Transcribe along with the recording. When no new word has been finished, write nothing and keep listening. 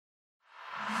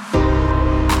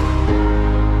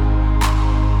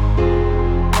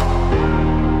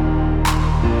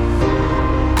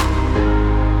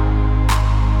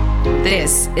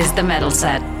This is The Medal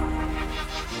Set.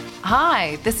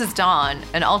 Hi, this is Dawn,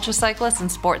 an ultracyclist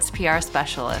and sports PR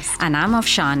specialist. And I'm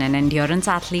Afshan, an endurance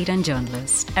athlete and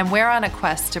journalist. And we're on a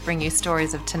quest to bring you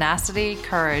stories of tenacity,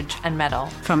 courage, and mettle.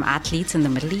 From athletes in the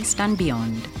Middle East and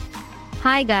beyond.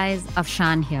 Hi guys,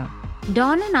 Afshan here.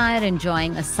 Dawn and I are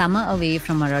enjoying a summer away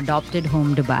from our adopted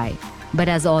home, Dubai. But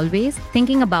as always,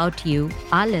 thinking about you,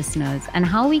 our listeners, and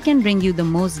how we can bring you the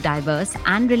most diverse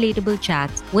and relatable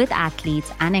chats with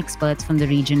athletes and experts from the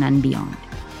region and beyond.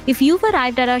 If you've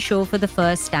arrived at our show for the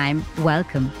first time,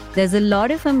 welcome. There's a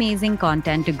lot of amazing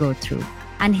content to go through.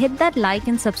 And hit that like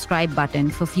and subscribe button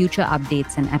for future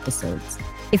updates and episodes.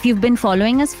 If you've been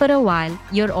following us for a while,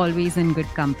 you're always in good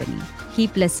company.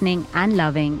 Keep listening and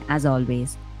loving as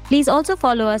always. Please also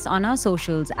follow us on our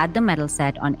socials at The Medal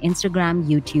Set on Instagram,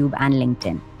 YouTube, and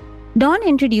LinkedIn. Dawn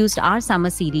introduced our summer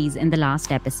series in the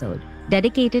last episode,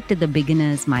 dedicated to the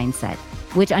beginner's mindset,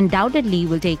 which undoubtedly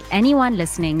will take anyone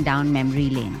listening down memory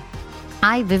lane.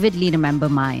 I vividly remember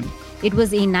mine. It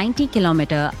was a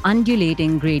 90-kilometer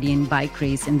undulating gradient bike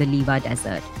race in the Liwa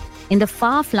Desert, in the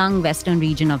far-flung western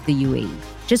region of the UAE.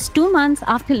 Just 2 months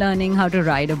after learning how to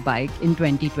ride a bike in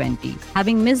 2020,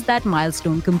 having missed that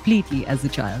milestone completely as a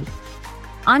child.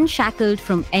 Unshackled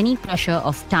from any pressure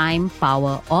of time,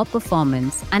 power, or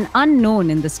performance, and unknown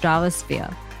in the stratosphere,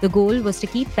 the goal was to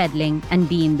keep pedaling and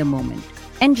be in the moment.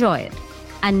 Enjoy it.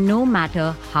 And no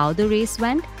matter how the race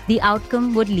went, the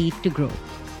outcome would lead to growth,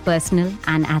 personal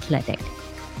and athletic.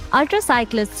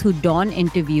 Ultracyclists who Dawn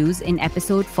interviews in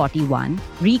episode 41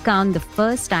 recount the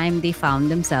first time they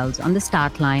found themselves on the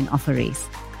start line of a race.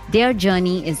 Their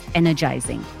journey is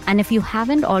energizing, and if you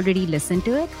haven't already listened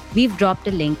to it, we've dropped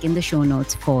a link in the show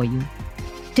notes for you.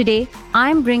 Today,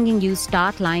 I'm bringing you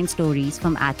start line stories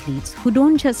from athletes who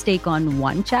don't just take on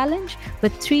one challenge,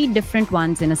 but 3 different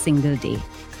ones in a single day.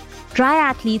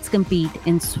 Triathletes compete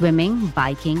in swimming,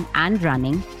 biking, and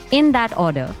running, in that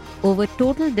order, over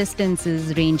total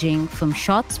distances ranging from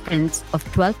short sprints of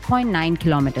 12.9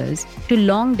 kilometers to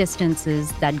long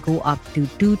distances that go up to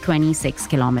 226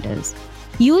 kilometers.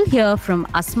 You'll hear from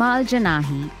Asma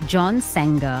Al-Janahi, John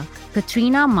Senga,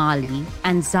 Katrina Mali,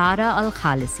 and Zara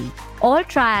Al-Khalisi, all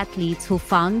triathletes who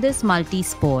found this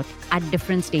multi-sport at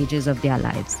different stages of their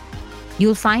lives.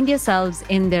 You'll find yourselves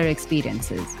in their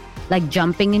experiences, like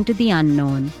jumping into the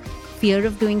unknown, fear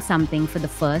of doing something for the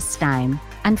first time,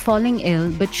 and falling ill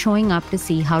but showing up to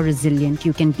see how resilient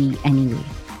you can be anyway.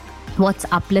 What's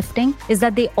uplifting is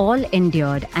that they all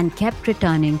endured and kept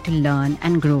returning to learn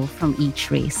and grow from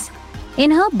each race. In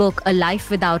her book, A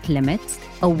Life Without Limits,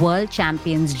 A World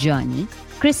Champion's Journey,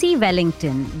 Chrissy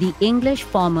Wellington, the English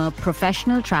former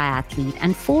professional triathlete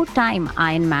and 4-time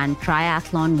Ironman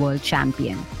triathlon world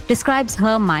champion, describes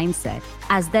her mindset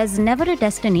as there's never a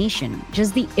destination,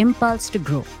 just the impulse to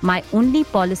grow. My only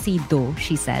policy though,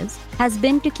 she says, has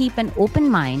been to keep an open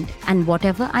mind and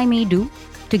whatever I may do,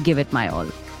 to give it my all.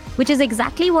 Which is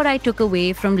exactly what I took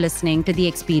away from listening to the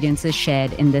experiences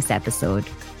shared in this episode.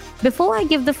 Before I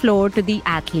give the floor to the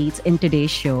athletes in today's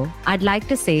show, I'd like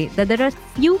to say that there are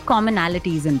few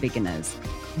commonalities in beginners.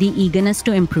 The eagerness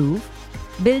to improve,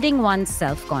 building one's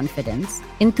self-confidence,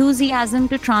 enthusiasm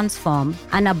to transform,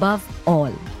 and above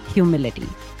all, humility.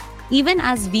 Even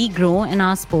as we grow in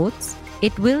our sports,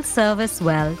 it will serve us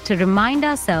well to remind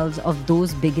ourselves of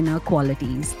those beginner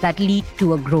qualities that lead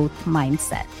to a growth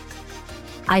mindset.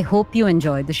 I hope you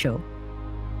enjoy the show.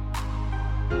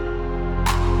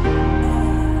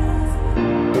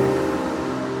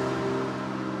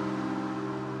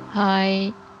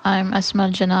 Hi, I'm Asma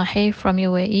Al-Janahi from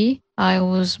UAE. I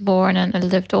was born and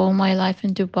lived all my life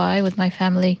in Dubai with my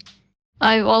family.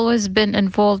 I've always been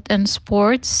involved in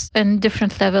sports in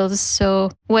different levels.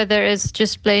 So whether it's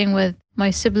just playing with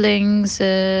my siblings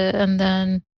and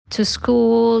then to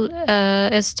school,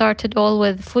 it started all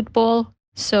with football.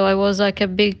 So I was like a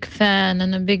big fan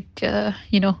and a big,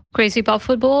 crazy about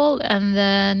football. And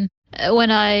then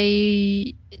when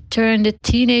I turned a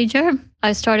teenager,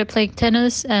 I started playing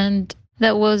tennis, and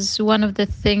that was one of the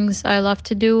things I love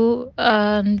to do.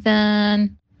 And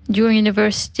then during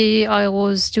university, I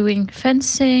was doing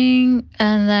fencing,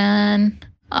 and then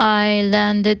I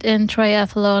landed in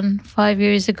triathlon 5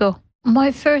 years ago.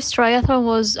 My first triathlon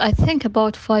was, I think,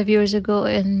 about 5 years ago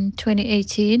in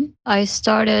 2018. I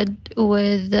started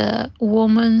with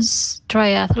women's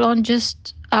triathlon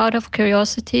just out of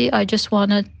curiosity. I just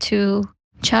wanted to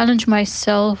challenge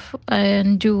myself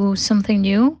and do something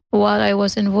new while I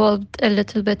was involved a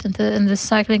little bit in the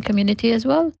cycling community as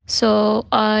well. So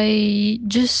I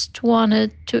just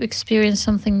wanted to experience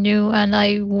something new, and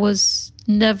I was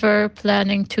never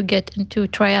planning to get into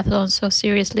triathlon so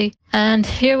seriously. And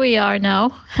here we are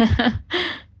now.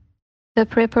 The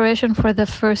preparation for the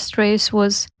first race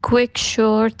was quick,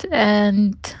 short,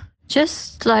 and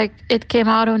just like it came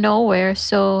out of nowhere.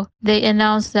 So they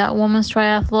announced that women's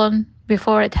triathlon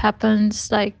before it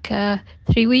happens, like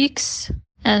 3 weeks.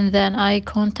 And then I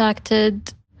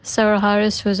contacted Sarah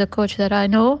Harris, who's a coach that I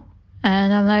know.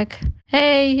 And I'm like,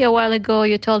 hey, a while ago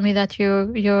you told me that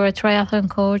you're a triathlon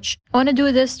coach. I want to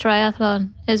do this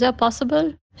triathlon. Is that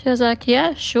possible? She was like,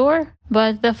 yeah, sure.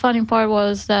 But the funny part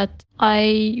was that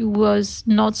I was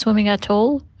not swimming at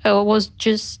all. I was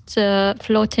just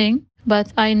floating,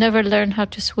 but I never learned how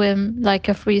to swim like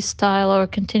a freestyle or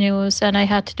continuous. And I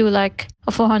had to do like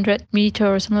a 400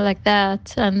 meter or something like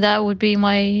that. And that would be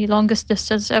my longest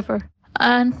distance ever.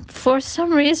 And for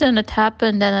some reason it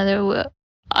happened and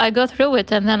I got through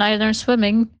it. And then I learned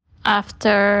swimming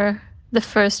after the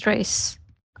first race.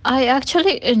 I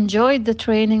actually enjoyed the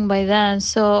training by then.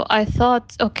 So I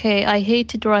thought, okay, I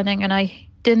hated running and I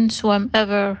didn't swim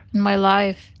ever in my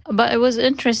life. But it was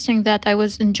interesting that I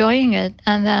was enjoying it.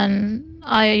 And then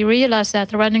I realized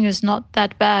that running is not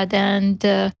that bad and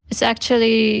it's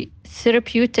actually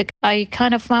therapeutic. I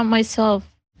kind of found myself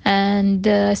and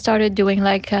started doing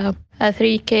like a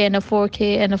 3K and a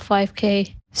 4K and a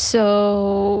 5K.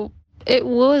 So it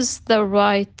was the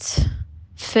right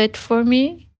fit for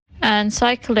me. And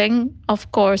cycling,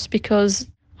 of course, because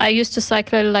I used to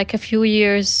cycle like a few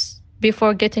years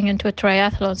before getting into a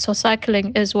triathlon. So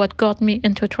cycling is what got me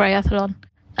into a triathlon.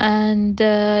 And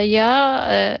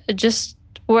it just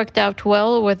worked out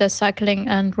well with the cycling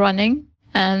and running.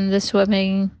 And the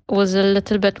swimming was a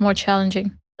little bit more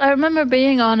challenging. I remember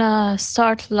being on a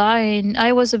start line.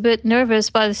 I was a bit nervous,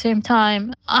 but at the same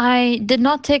time, I did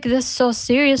not take this so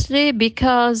seriously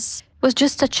because it was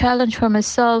just a challenge for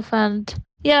myself. And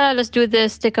yeah, let's do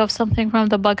this, tick off something from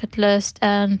the bucket list,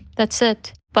 and that's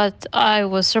it. But I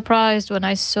was surprised when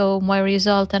I saw my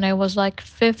result, and I was like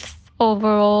 5th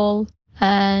overall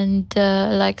and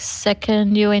like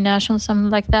 2nd UA National, something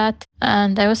like that.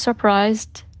 And I was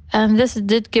surprised. And this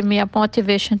did give me a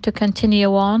motivation to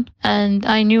continue on. And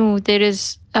I knew there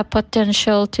is a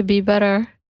potential to be better.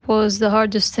 Was the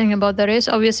hardest thing about the race.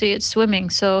 Obviously, it's swimming.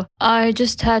 So I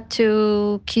just had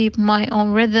to keep my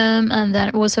own rhythm. And then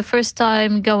it was the first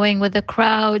time going with the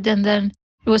crowd. And then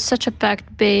it was such a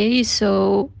packed bay.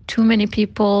 So too many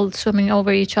people swimming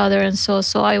over each other. And so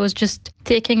I was just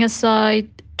taking a side,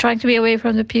 trying to be away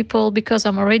from the people because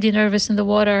I'm already nervous in the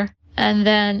water. And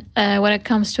then when it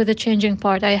comes to the changing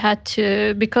part, I had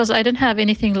to, because I didn't have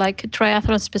anything like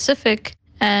triathlon specific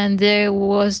and there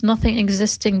was nothing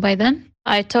existing by then.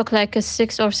 I took like a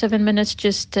 6 or 7 minutes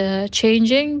just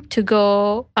changing to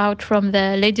go out from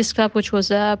the ladies club, which was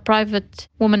a private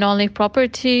woman only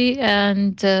property,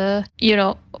 and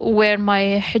wear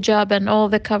my hijab and all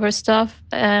the cover stuff,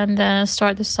 and then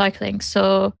start the cycling.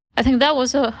 So I think that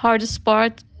was the hardest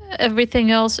part. Everything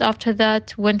else after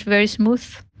that went very smooth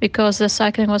because the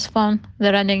cycling was fun.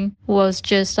 The running was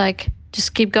just like,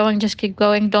 just keep going,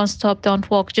 don't stop, don't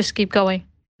walk, just keep going.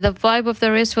 The vibe of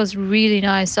the race was really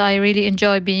nice. I really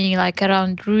enjoy being like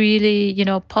around really,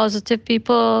 positive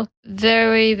people,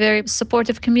 very, very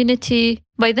supportive community.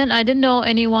 By then, I didn't know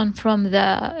anyone from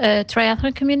the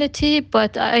triathlon community,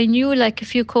 but I knew like a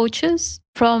few coaches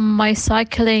from my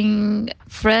cycling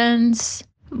friends.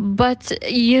 But,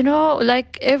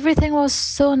 like everything was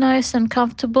so nice and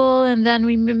comfortable. And then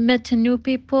we met new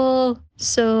people.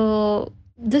 So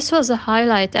this was a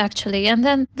highlight, actually. And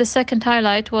then the second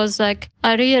highlight was like,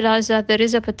 I realized that there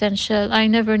is a potential. I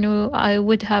never knew I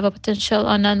would have a potential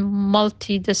on a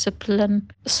multi-discipline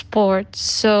sport.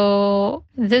 So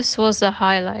this was a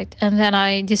highlight. And then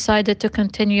I decided to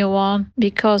continue on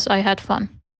because I had fun.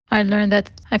 I learned that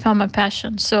I found my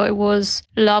passion. So it was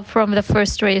love from the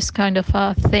first race kind of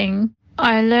a thing.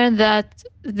 I learned that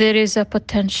there is a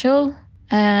potential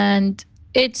and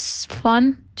it's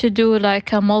fun to do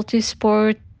like a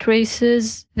multi-sport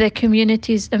races. The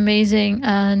community is amazing.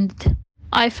 And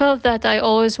I felt that I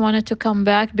always wanted to come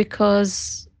back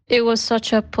because it was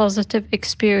such a positive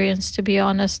experience, to be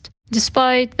honest.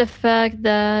 Despite the fact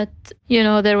that,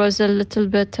 there was a little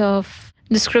bit of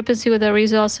discrepancy with the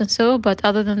results and so, but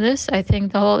other than this, I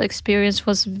think the whole experience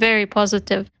was very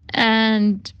positive.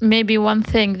 And maybe one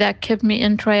thing that kept me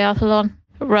in triathlon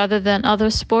rather than other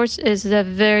sports is the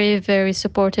very, very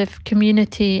supportive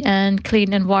community and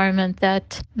clean environment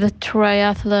that the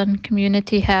triathlon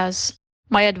community has.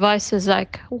 My advice is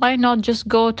like, why not just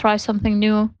go try something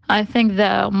new? I think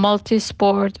the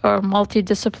multi-sport or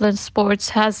multi-discipline sports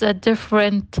has a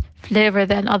different flavor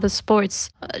than other sports.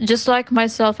 Just like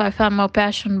myself, I found my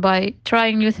passion by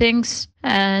trying new things.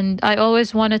 And I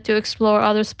always wanted to explore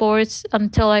other sports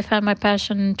until I found my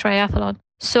passion in triathlon.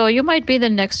 So you might be the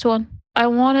next one. I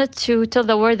wanted to tell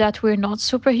the world that we're not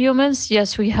superhumans.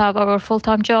 Yes, we have our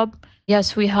full-time job.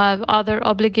 Yes, we have other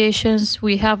obligations.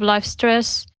 We have life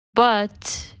stress,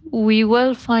 but we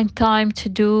will find time to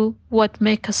do what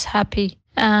makes us happy.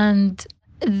 And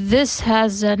this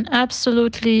has an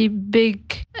absolutely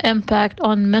big impact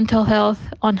on mental health,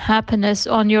 on happiness,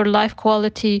 on your life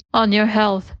quality, on your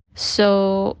health.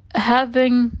 So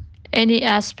having any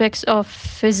aspects of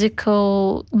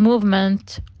physical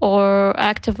movement or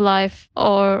active life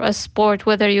or a sport,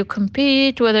 whether you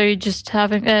compete, whether you're just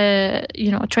having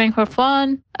train for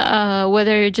fun,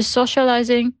 whether you're just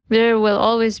socializing, there will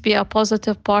always be a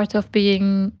positive part of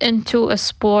being into a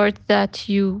sport that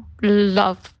you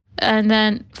love. And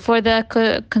then for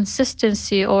the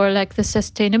consistency or like the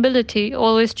sustainability,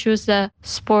 always choose the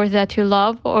sport that you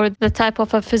love or the type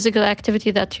of a physical activity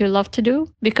that you love to do,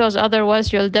 because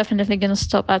otherwise you're definitely going to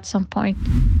stop at some point.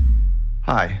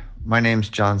 Hi, my name's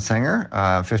John Sanger,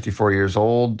 54 years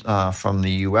old, from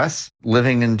the US,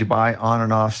 living in Dubai on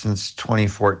and off since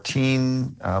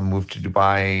 2014, moved to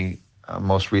Dubai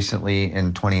most recently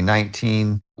in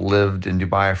 2019, lived in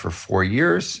Dubai for 4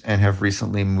 years, and have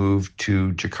recently moved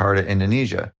to Jakarta,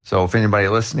 Indonesia. So if anybody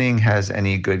listening has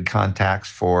any good contacts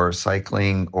for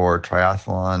cycling or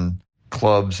triathlon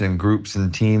clubs and groups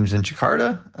and teams in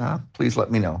Jakarta, please let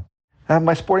me know.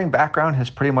 My sporting background has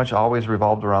pretty much always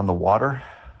revolved around the water.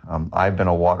 I've been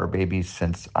a water baby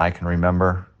since I can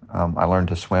remember. I learned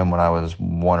to swim when I was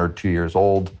 1 or 2 years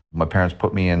old. My parents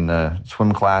put me in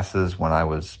swim classes when I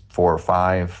was 4 or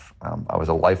 5. I was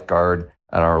a lifeguard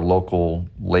at our local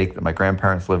lake that my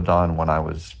grandparents lived on when I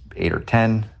was 8 or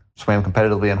 10. Swam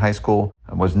competitively in high school.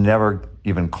 I was never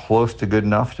even close to good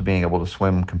enough to being able to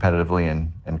swim competitively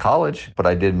in college, but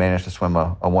I did manage to swim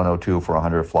a 102 for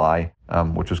 100 fly,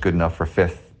 which was good enough for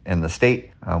 5th in the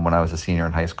state when I was a senior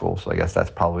in high school. So I guess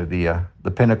that's probably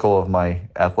the pinnacle of my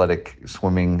athletic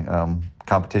swimming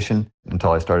competition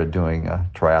until I started doing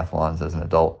triathlons as an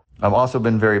adult. I've also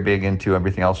been very big into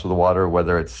everything else with the water,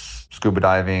 whether it's scuba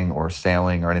diving or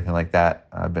sailing or anything like that.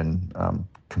 I've been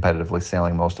competitively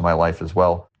sailing most of my life as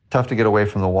well. Tough to get away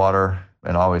from the water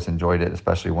and always enjoyed it,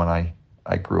 especially when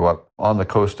I grew up on the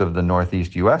coast of the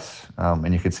Northeast U.S.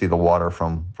 And you could see the water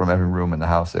from every room in the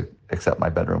house except my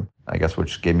bedroom, I guess,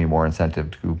 which gave me more incentive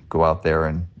to go out there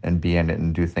and be in it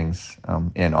and do things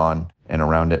in, on, and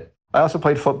around it. I also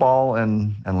played football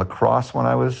and lacrosse when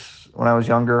I was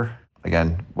younger.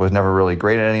 Again, was never really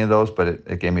great at any of those, but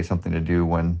it gave me something to do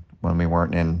when we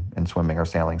weren't in swimming or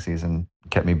sailing season.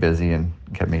 Kept me busy and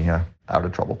kept me out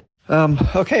of trouble.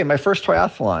 Okay, my first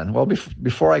triathlon. Well,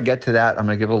 before I get to that, I'm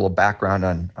going to give a little background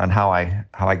on how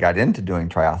I got into doing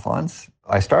triathlons.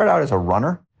 I started out as a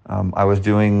runner. I was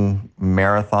doing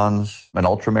marathons and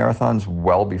ultra marathons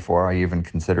well before I even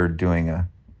considered doing a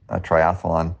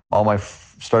triathlon.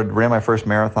 Ran my first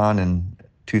marathon in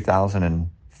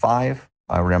 2005.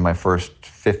 I ran my first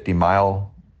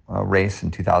 50-mile race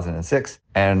in 2006,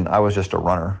 and I was just a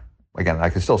runner. Again, I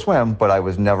could still swim, but I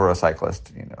was never a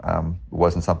cyclist. It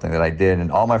wasn't something that I did.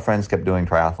 And all my friends kept doing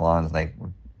triathlons, and they were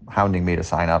hounding me to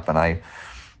sign up. And I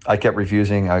kept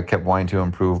refusing. I kept wanting to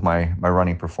improve my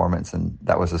running performance, and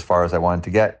that was as far as I wanted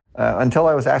to get until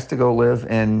I was asked to go live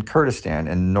in Kurdistan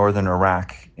in northern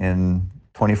Iraq in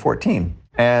 2014.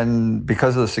 And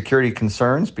because of the security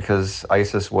concerns, because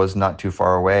ISIS was not too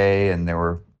far away, and there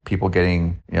were people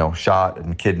getting shot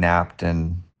and kidnapped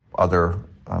and other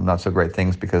not so great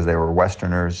things because they were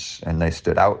Westerners and they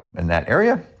stood out in that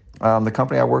area. The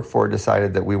company I worked for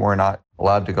decided that we were not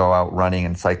allowed to go out running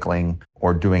and cycling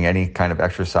or doing any kind of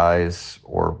exercise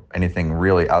or anything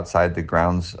really outside the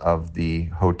grounds of the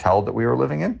hotel that we were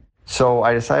living in. So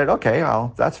I decided, okay,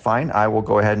 well, that's fine. I will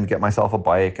go ahead and get myself a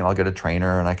bike, and I'll get a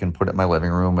trainer, and I can put it in my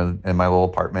living room in my little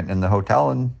apartment in the hotel,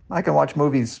 and I can watch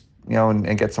movies,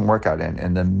 and get some workout in.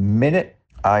 And the minute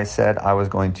I said I was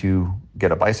going to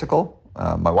get a bicycle,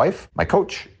 my wife, my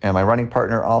coach, and my running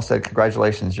partner all said,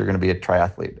 "Congratulations, you're going to be a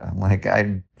triathlete." I'm like,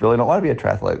 I really don't want to be a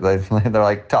triathlete. They're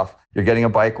like, "Tough. You're getting a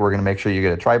bike. We're going to make sure you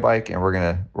get a tri-bike, and we're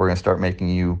going to start making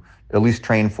you at least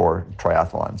train for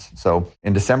triathlons." So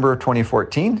in December of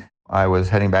 2014, I was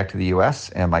heading back to the U.S.,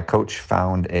 and my coach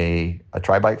found a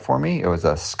tri-bike for me. It was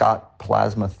a Scott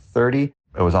Plasma 30.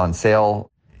 It was on sale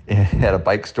at a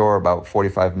bike store about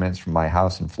 45 minutes from my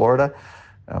house in Florida.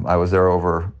 I was there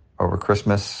over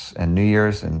Christmas and New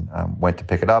Year's and went to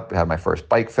pick it up. I had my first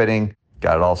bike fitting,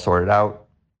 got it all sorted out,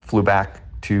 flew back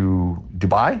to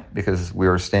Dubai because we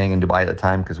were staying in Dubai at the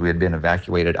time because we had been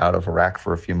evacuated out of Iraq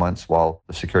for a few months while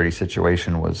the security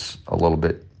situation was a little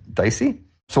bit dicey.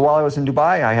 So while I was in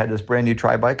Dubai, I had this brand new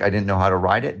tri-bike. I didn't know how to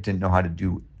ride it, didn't know how to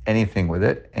do anything with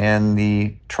it. And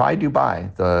the Tri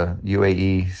Dubai, the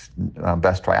UAE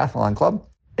Best Triathlon Club,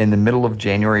 in the middle of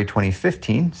January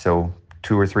 2015, so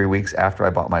 2 or 3 weeks after I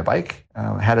bought my bike,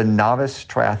 had a novice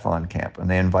triathlon camp, and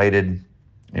they invited,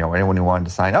 anyone who wanted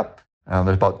to sign up.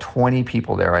 There's about 20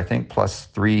 people there, I think, plus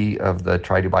 3 of the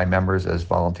Tri Dubai members as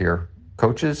volunteer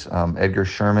coaches. Edgar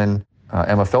Sherman,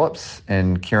 Emma Phillips,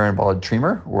 and Kieran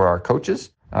Ballard-Tremer were our coaches.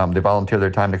 They volunteered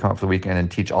their time to come up for the weekend and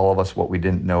teach all of us what we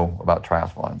didn't know about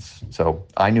triathlons. So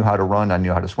I knew how to run, I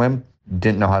knew how to swim,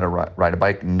 didn't know how to ride a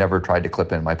bike, never tried to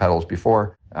clip in my pedals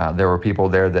before. There were people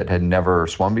there that had never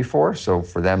swum before, so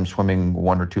for them, swimming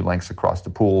 1 or 2 lengths across the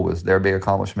pool was their big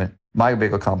accomplishment. My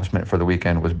big accomplishment for the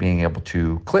weekend was being able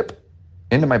to clip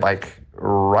into my bike,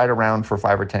 ride around for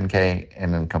 5 or 10K,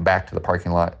 and then come back to the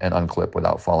parking lot and unclip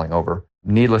without falling over.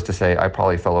 Needless to say, I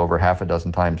probably fell over half a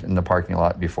dozen times in the parking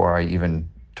lot before I even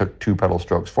took 2 pedal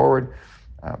strokes forward.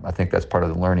 I think that's part of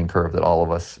the learning curve that all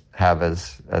of us have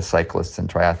as cyclists and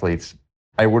triathletes.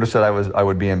 I would have said I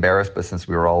would be embarrassed, but since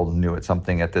we were all new at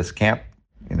something at this camp,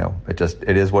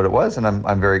 it is what it was, and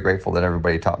I'm very grateful that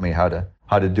everybody taught me how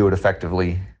to do it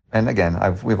effectively. And again,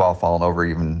 we've all fallen over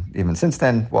even since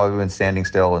then while we've been standing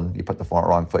still, and you put the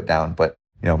wrong foot down. But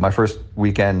my first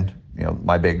weekend,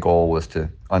 my big goal was to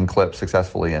unclip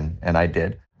successfully, and I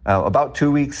did. About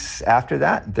 2 weeks after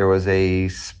that, there was a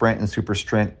sprint and super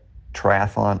sprint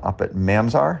triathlon up at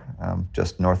Mamsar,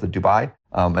 just north of Dubai.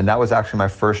 And that was actually my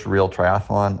first real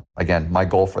triathlon. Again, my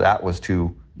goal for that was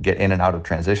to get in and out of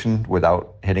transition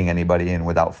without hitting anybody and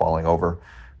without falling over,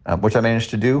 which I managed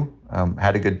to do.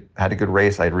 Had a good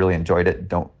race. I really enjoyed it.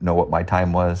 Don't know what my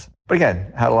time was, but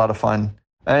again, had a lot of fun.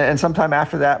 And sometime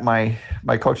after that, my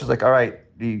coach was like, "All right,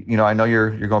 I know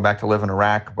you're going back to live in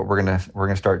Iraq, but we're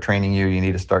gonna start training you. You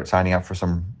need to start signing up for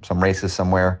some races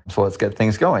somewhere. So let's get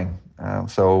things going."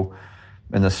 So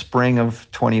in the spring of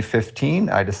 2015,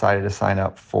 I decided to sign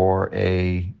up for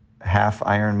a half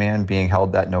Ironman being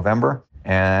held that November,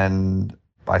 and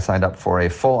I signed up for a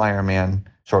full Ironman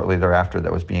shortly thereafter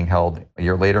that was being held a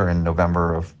year later in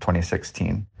November of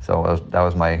 2016. So that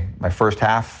was my first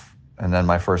half, and then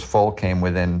my first full came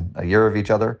within a year of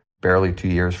each other. Barely 2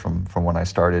 years from when I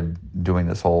started doing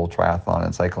this whole triathlon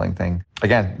and cycling thing.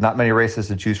 Again, not many races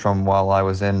to choose from while I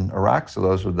was in Iraq, so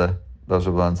those were the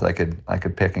ones I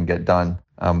could pick and get done,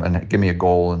 and give me a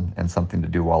goal and something to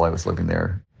do while I was living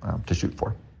there to shoot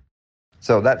for.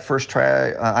 So that first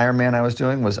Ironman I was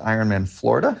doing was Ironman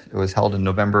Florida. It was held in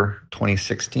November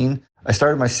 2016. I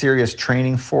started my serious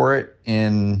training for it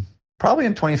probably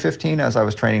in 2015 as I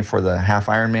was training for the half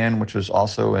Ironman, which was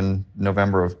also in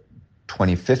November of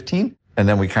 2015. And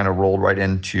then we kind of rolled right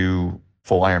into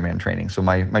full Ironman training. So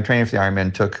my training for the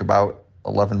Ironman took about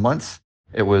 11 months.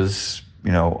 It was,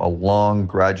 a long,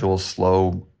 gradual,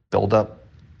 slow buildup.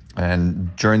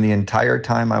 And during the entire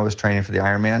time I was training for the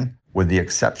Ironman, with the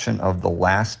exception of the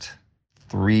last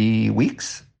 3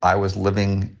 weeks, I was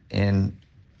living in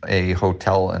a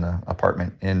hotel in an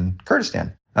apartment in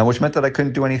Kurdistan, which meant that I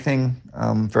couldn't do anything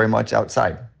very much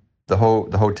outside. The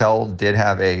hotel did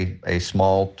have a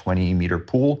small 20-meter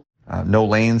pool. No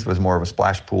lanes, was more of a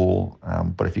splash pool.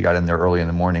 But if you got in there early in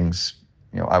the mornings,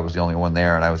 I was the only one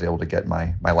there, and I was able to get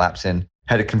my laps in.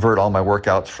 Had to convert all my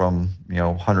workouts from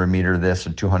 100-meter this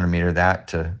and 200-meter that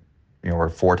to or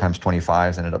 4 times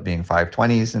 25s ended up being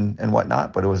 520s and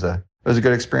whatnot. But it was a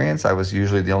good experience. I was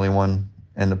usually the only one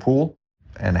in the pool,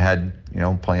 and had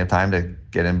plenty of time to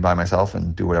get in by myself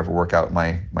and do whatever workout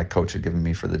my coach had given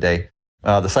me for the day.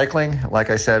 The cycling,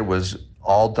 like I said, was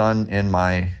all done in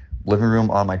my living room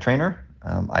on my trainer.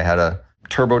 I had a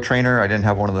turbo trainer. I didn't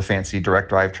have one of the fancy direct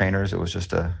drive trainers. It was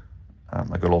just a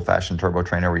good old-fashioned turbo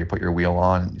trainer where you put your wheel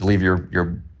on, you leave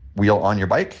your wheel on your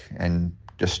bike, and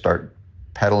just start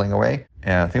pedaling away.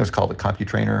 And I think it was called a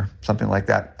CompuTrainer, something like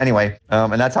that. Anyway,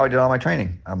 and that's how I did all my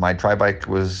training. My tri-bike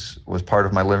was part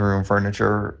of my living room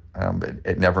furniture.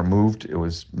 It never moved. It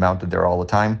was mounted there all the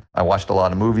time. I watched a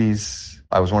lot of movies.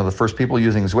 I was one of the first people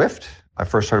using Zwift. I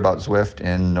first heard about Zwift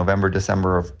in November,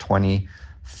 December of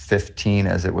 2015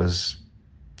 as it was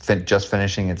just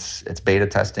finishing its beta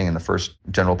testing, and the first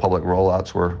general public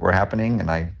rollouts were happening. And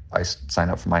I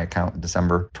signed up for my account in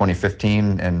December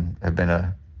 2015 and have been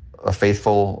a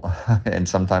faithful and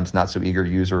sometimes not so eager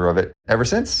user of it ever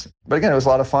since. But again, it was a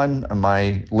lot of fun.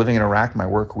 My living in Iraq, my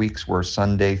work weeks were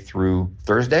Sunday through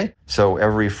Thursday. So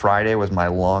every Friday was my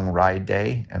long ride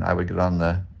day, and I would get on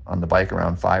the bike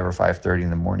around 5 or 5:30 in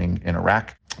the morning in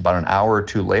Iraq. About an hour or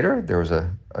two later, there was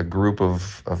a group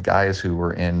of guys who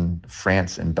were in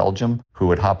France and Belgium who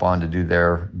would hop on to do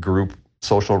their group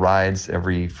social rides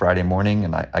every Friday morning,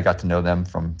 and I got to know them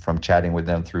from chatting with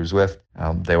them through Zwift.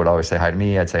 They would always say hi to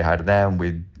me. I'd say hi to them.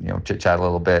 We'd chit-chat a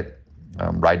little bit,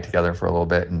 ride together for a little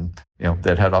bit, and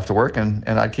they'd head off to work, and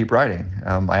I'd keep riding.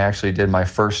 I actually did my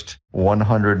first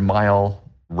 100-mile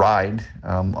ride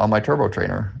on my turbo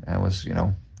trainer, and it was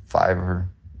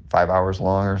 5 hours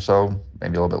long or so,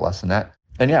 maybe a little bit less than that.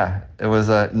 And yeah, it was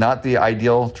not the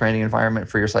ideal training environment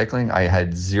for your cycling. I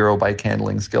had zero bike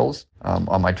handling skills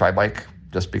on my tri-bike,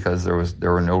 just because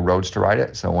there were no roads to ride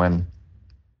it. So when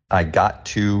I got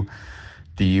to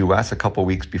the US a couple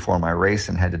weeks before my race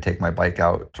and had to take my bike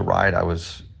out to ride, I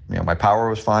was, my power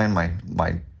was fine,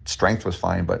 my strength was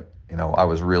fine, but I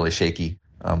was really shaky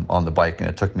on the bike, and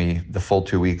it took me the full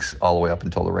 2 weeks all the way up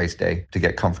until the race day to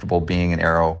get comfortable being an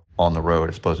aero on the road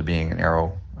as opposed to being an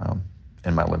aero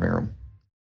in my living room.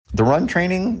 The run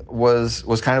training was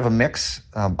kind of a mix.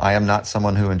 I am not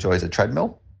someone who enjoys a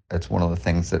treadmill. It's one of the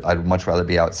things that I'd much rather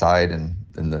be outside and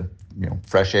in the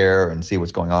fresh air and see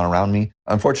what's going on around me.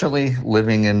 Unfortunately,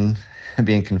 living in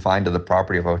being confined to the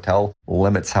property of a hotel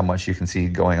limits how much you can see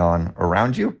going on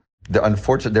around you.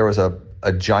 There was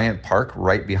a giant park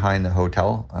right behind the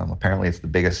hotel. Apparently, it's the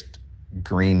biggest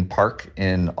green park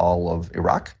in all of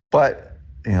Iraq. But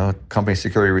company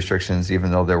security restrictions,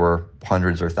 even though there were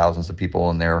hundreds or thousands of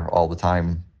people in there all the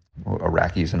time,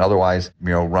 Iraqis and otherwise,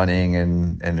 running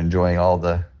and enjoying all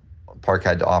the park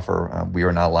had to offer, we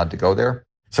were not allowed to go there.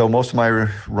 So most of my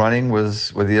running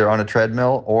was either on a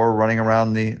treadmill or running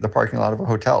around the parking lot of a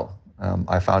hotel.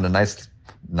 I found a nice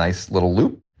little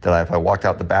loop that if I walked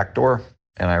out the back door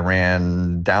and I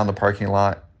ran down the parking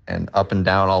lot and up and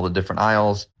down all the different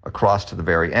aisles, across to the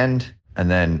very end,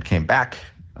 and then came back.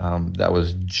 That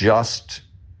was just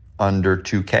under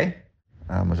 2K.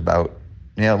 It was about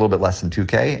a little bit less than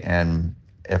 2K. And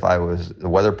if the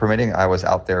weather permitting, I was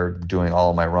out there doing all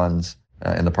of my runs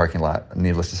in the parking lot.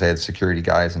 Needless to say, the security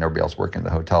guys and everybody else working in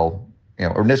the hotel,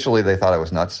 initially they thought I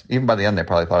was nuts. Even by the end, they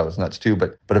probably thought I was nuts too.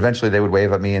 But eventually they would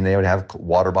wave at me and they would have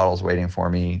water bottles waiting for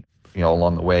me,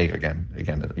 along the way. Again,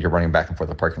 you're running back and forth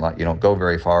the parking lot. You don't go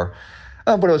very far.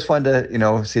 But it was fun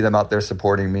to, see them out there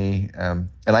supporting me. And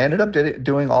I ended up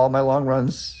doing all my long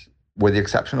runs, with the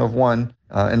exception of one,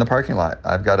 in the parking lot.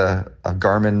 I've got a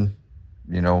Garmin,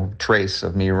 trace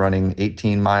of me running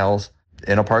 18 miles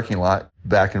in a parking lot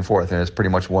back and forth. And it's pretty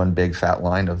much one big fat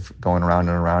line of going around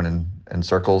and around in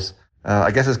circles.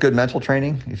 I guess it's good mental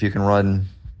training. If you can run,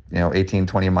 18,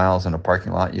 20 miles in a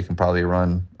parking lot, you can probably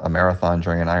run a marathon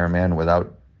during an Ironman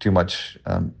without too much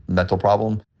mental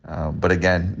problem. But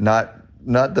again, not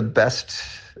the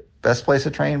best place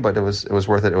to train, but it was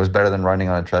worth it. It was better than running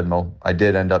on a treadmill. I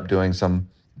did end up doing some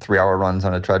 3-hour runs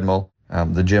on a treadmill.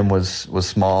 The gym was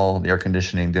small. The air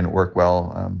conditioning didn't work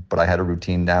well, but I had a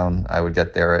routine down. I would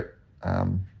get there at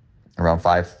around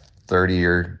 5:30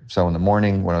 or so in the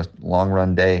morning when it was a long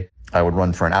run day. I would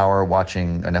run for an hour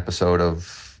watching an episode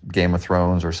of Game of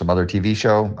Thrones or some other TV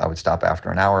show. I would stop after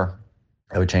an hour.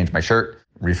 I would change my shirt,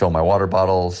 refill my water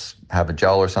bottles, have a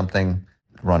gel or something,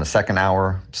 run a second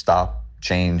hour, stop,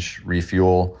 change,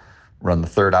 refuel, run the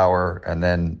third hour, and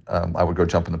then I would go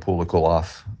jump in the pool to cool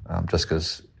off, just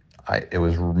because it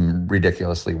was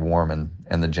ridiculously warm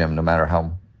in the gym, no matter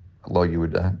how low you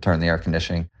would turn the air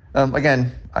conditioning.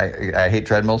 Again, I hate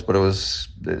treadmills, but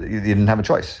you didn't have a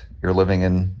choice. You're living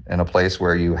in a place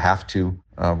where you have to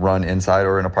run inside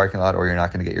or in a parking lot, or you're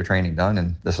not going to get your training done.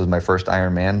 And this was my first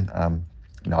Ironman.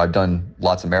 I've done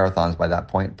lots of marathons by that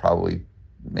point, probably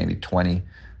maybe 20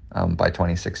 by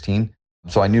 2016.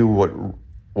 So I knew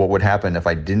what would happen if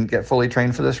I didn't get fully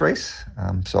trained for this race.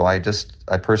 So I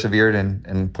persevered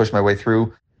and pushed my way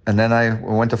through. And then I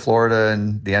went to Florida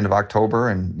in the end of October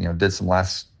and, did some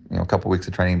last, couple weeks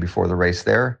of training before the race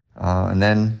there. And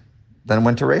then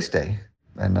went to race day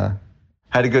and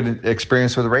had a good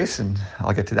experience with the race, and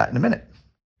I'll get to that in a minute.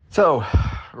 So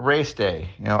race day,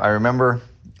 I remember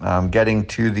getting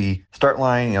to the start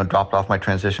line, dropped off my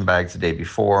transition bags the day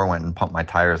before, went and pumped my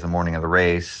tires the morning of the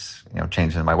race,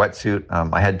 changed into my wetsuit.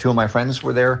 I had two of my friends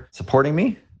were there supporting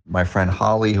me. My friend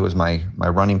Holly, who was my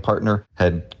running partner,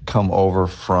 had come over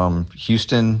from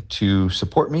Houston to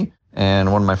support me.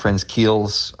 And one of my friends,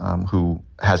 Keels, who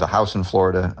has a house in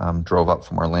Florida, drove up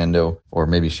from Orlando, or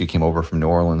maybe she came over from New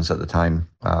Orleans at the time,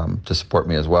 to support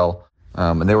me as well.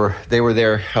 And they were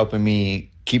there helping me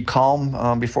keep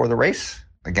calm before the race.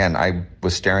 Again, I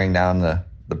was staring down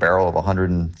the barrel of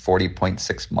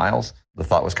 140.6 miles. The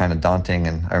thought was kind of daunting.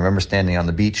 And I remember standing on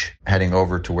the beach, heading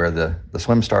over to where the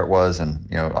swim start was. And,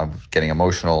 I was getting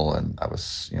emotional, and I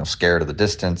was, scared of the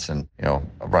distance. And, a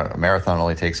marathon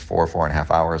only takes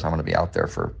 4.5 hours. I'm going to be out there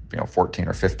for, 14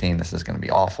 or 15. This is going to be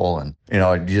awful. And,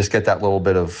 you just get that little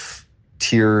bit of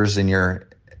tears in your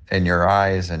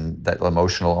eyes and that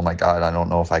emotional, oh my God, I don't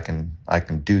know if I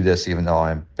can do this, even though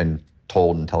I've been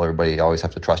told and tell everybody you always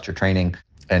have to trust your training.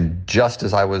 And just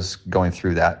as I was going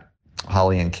through that,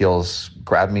 Holly and Keels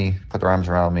grabbed me, put their arms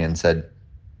around me and said,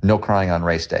 no crying on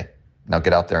race day. Now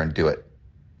get out there and do it.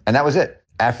 And that was it.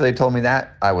 After they told me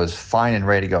that, I was fine and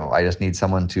ready to go. I just need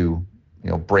someone to,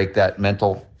 break that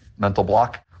mental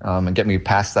block and get me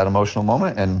past that emotional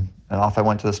moment. And off I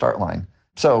went to the start line.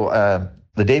 So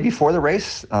the day before the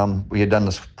race, we had done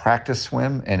this practice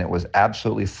swim, and it was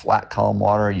absolutely flat, calm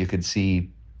water. You could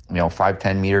see,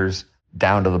 5-10 meters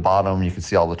down to the bottom. You could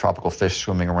see all the tropical fish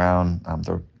swimming around.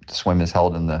 The swim is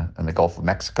held in the Gulf of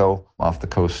Mexico, off the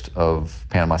coast of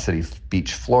Panama City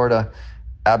Beach, Florida.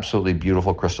 Absolutely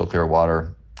beautiful, crystal clear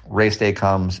water. Race day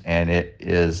comes, and it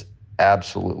is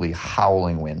absolutely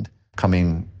howling wind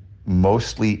coming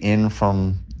mostly in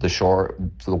from the shore,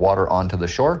 the water onto the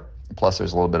shore. Plus,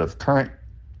 there's a little bit of current.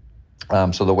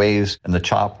 So the waves and the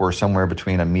chop were somewhere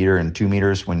between 1 meter and 2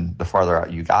 meters when the farther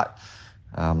out you got.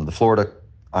 The Florida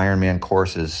Ironman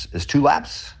course is 2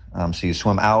 laps. So you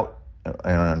swim out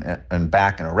and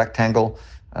back in a rectangle.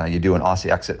 You do an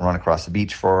Aussie exit and run across the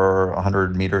beach for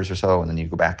 100 meters or so, and then you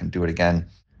go back and do it again.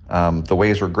 The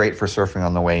waves were great for surfing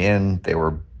on the way in. They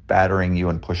were battering you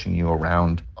and pushing you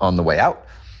around on the way out.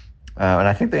 And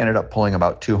I think they ended up pulling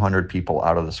about 200 people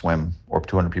out of the swim, or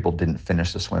 200 people didn't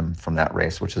finish the swim from that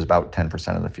race, which is about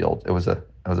 10% of the field. It was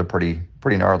a pretty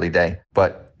gnarly day.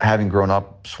 But having grown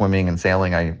up swimming and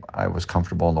sailing, I was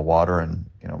comfortable in the water, and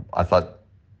I thought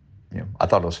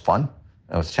it was fun.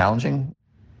 It was challenging,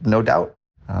 no doubt.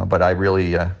 But I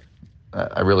really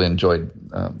enjoyed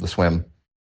the swim.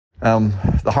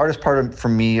 The hardest part for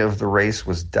me of the race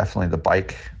was definitely the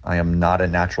bike. I am not a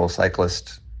natural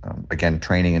cyclist. Again,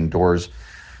 training indoors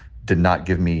did not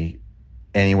give me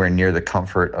anywhere near the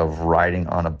comfort of riding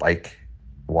on a bike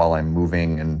while I'm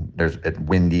moving and it's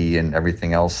windy and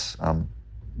everything else,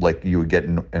 like you would get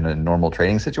in a normal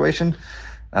training situation.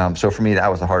 So for me,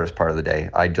 that was the hardest part of the day.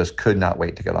 I just could not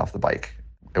wait to get off the bike.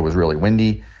 It was really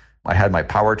windy. I had my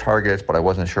power targets, but I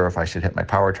wasn't sure if I should hit my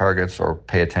power targets or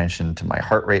pay attention to my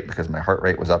heart rate, because my heart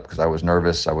rate was up because I was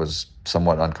nervous. I was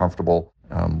somewhat uncomfortable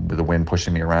with the wind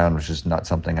pushing me around, which is not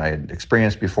something I had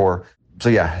experienced before. So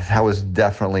yeah, that was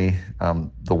definitely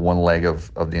the one leg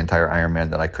of the entire Ironman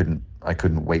that I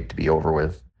couldn't wait to be over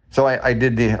with. So I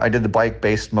did the bike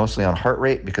based mostly on heart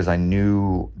rate because I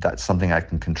knew that's something I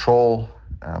can control.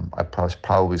 I was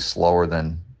probably slower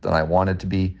than I wanted to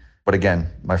be. But again,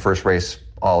 my first race,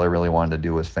 all I really wanted to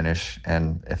do was finish.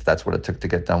 And if that's what it took to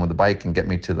get done with the bike and get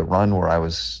me to the run where I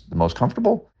was the most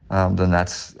comfortable, then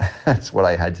that's what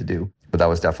I had to do. But that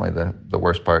was definitely the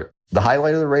worst part. The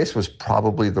highlight of the race was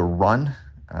probably the run.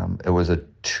 It was a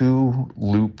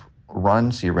 2-loop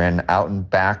run. So you ran out and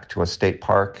back to a state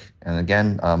park. And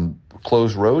again,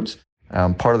 closed roads.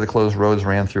 Part of the closed roads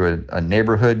ran through a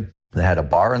neighborhood that had a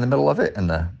bar in the middle of it. And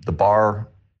the bar,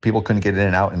 people couldn't get in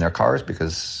and out in their cars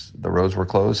because the roads were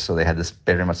closed. So they had this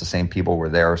very much the same people were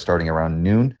there starting around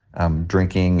noon,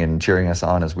 drinking and cheering us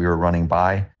on as we were running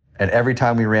by. And every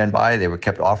time we ran by, they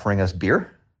kept offering us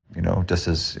beer, just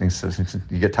as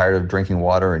you get tired of drinking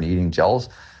water and eating gels.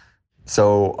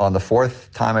 So on the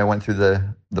 4th time I went through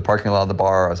the parking lot of the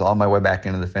bar, I was on my way back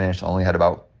into the finish. I only had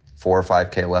about 4 or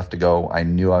 5K left to go. I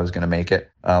knew I was going to make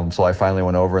it. So I finally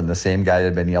went over, and the same guy that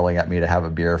had been yelling at me to have a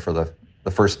beer for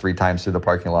the first 3 times through the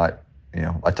parking lot,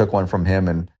 I took one from him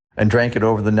and drank it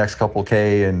over the next couple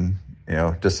K and,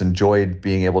 just enjoyed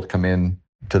being able to come in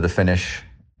to the finish.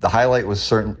 The highlight was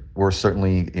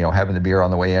certainly, having the beer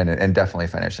on the way in and definitely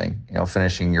finishing.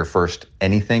 Finishing your first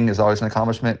anything is always an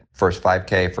accomplishment. First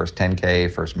 5K, first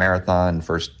 10K, first marathon,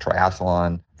 first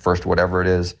triathlon, first whatever it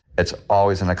is. It's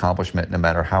always an accomplishment no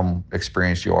matter how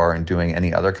experienced you are in doing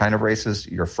any other kind of races.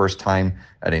 Your first time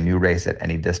at a new race at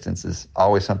any distance is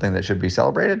always something that should be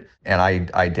celebrated. And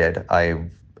I did. I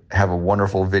have a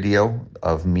wonderful video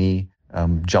of me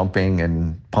jumping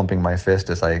and pumping my fist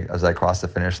as I crossed the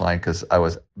finish line because I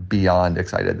was beyond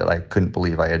excited that I couldn't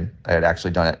believe I had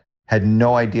actually done it. Had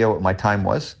no idea what my time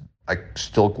was. I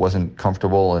still wasn't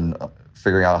comfortable in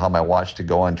figuring out how my watch to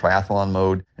go on triathlon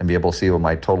mode and be able to see what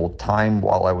my total time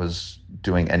while I was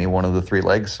doing any one of the 3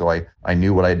 legs. So I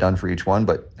knew what I had done for each one,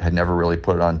 but had never really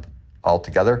put it on all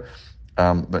together.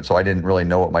 But so I didn't really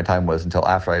know what my time was until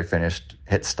after I had finished,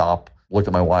 hit stop, looked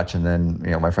at my watch, and then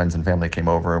my friends and family came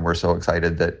over and were so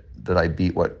excited that I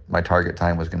beat what my target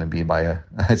time was going to be by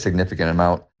a significant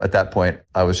amount. At that point,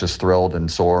 I was just thrilled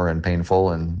and sore and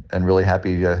painful and really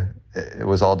happy it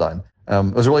was all done.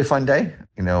 It was a really fun day.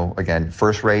 Again,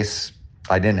 first race,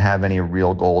 I didn't have any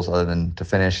real goals other than to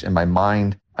finish. In my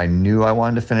mind, I knew I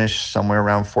wanted to finish somewhere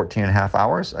around 14 and a half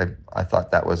hours. I thought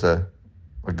that was a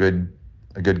good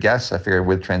guess. I figured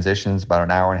with transitions, about an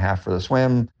hour and a half for the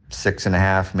swim,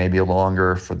 6.5, maybe a little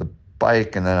longer for the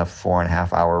bike, and then a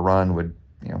 4.5 hour run would,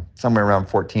 somewhere around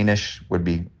 14-ish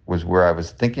was where I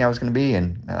was thinking I was going to be.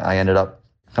 And I ended up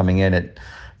coming in at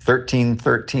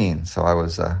 13:13. So I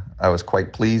was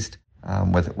quite pleased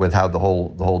with how the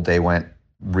whole day went.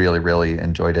 Really, really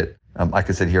enjoyed it. I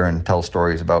could sit here and tell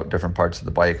stories about different parts of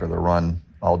the bike or the run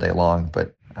all day long,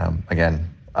 but again,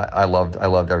 I loved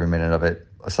every minute of it.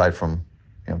 Aside from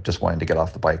just wanting to get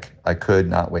off the bike, I could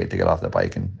not wait to get off the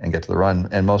bike and get to the run,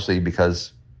 and mostly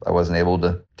because I wasn't able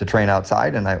to train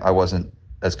outside, and I wasn't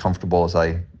as comfortable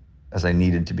as I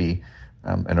needed to be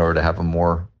in order to have a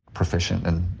more proficient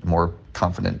and more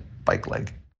confident bike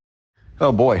leg.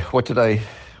 Oh boy, what did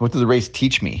the race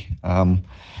teach me?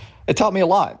 It taught me a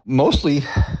lot. Mostly,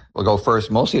 I'll go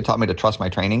first. Mostly it taught me to trust my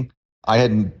training.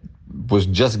 Was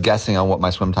just guessing on what my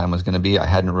swim time was going to be. I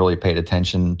hadn't really paid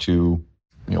attention to,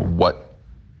 what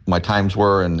my times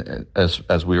were, and as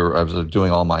I was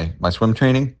doing all my swim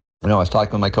training. I was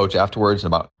talking with my coach afterwards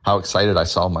about how excited I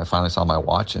finally saw my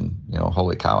watch, and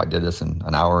holy cow, I did this in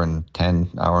an hour and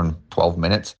 12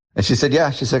 minutes. And she said,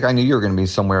 yeah, she's like, I knew you were going to be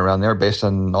somewhere around there based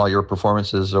on all your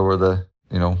performances over the,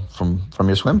 from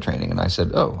your swim training. And I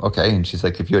said, oh, okay. And she's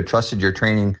like, if you had trusted your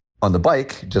training on the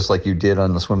bike, just like you did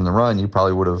on the swim and the run, you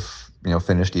probably would have,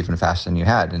 finished even faster than you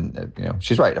had. And,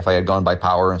 she's right. If I had gone by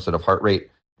power instead of heart rate,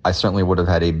 I certainly would have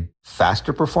had a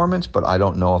faster performance, but I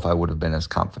don't know if I would have been as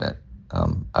confident.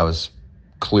 I was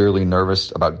clearly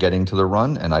nervous about getting to the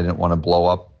run, and I didn't want to blow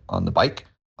up on the bike.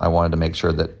 I wanted to make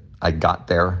sure that I got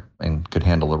there and could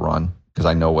handle the run, because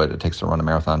I know what it takes to run a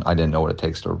marathon. I didn't know what it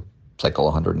takes to cycle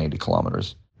 180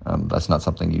 kilometers. That's not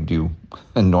something you do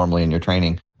normally in your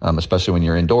training, especially when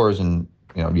you're indoors and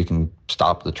you can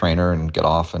stop the trainer and get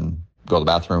off and go to the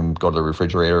bathroom, go to the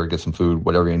refrigerator, get some food,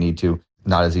 whatever you need to.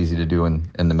 Not as easy to do in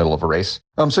the middle of a race.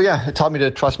 So yeah, it taught me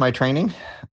to trust my training.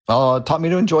 It taught me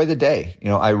to enjoy the day.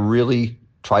 I really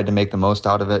tried to make the most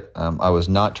out of it. I was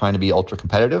not trying to be ultra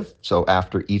competitive. So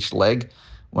after each leg,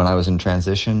 when I was in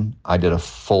transition, I did a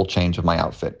full change of my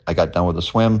outfit. I got done with the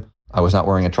swim. I was not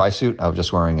wearing a tri-suit. I was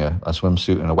just wearing a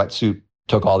swimsuit and a wetsuit.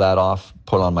 Took all that off,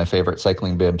 put on my favorite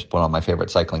cycling bibs, put on my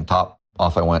favorite cycling top.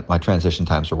 Off I went. My transition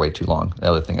times were way too long. The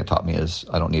other thing it taught me is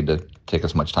I don't need to take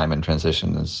as much time in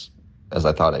transition as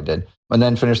I thought I did. And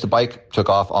then finished the bike, took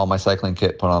off all my cycling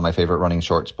kit, put on my favorite running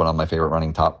shorts, put on my favorite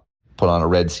running top, put on a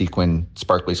red sequin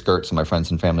sparkly skirt so my friends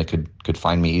and family could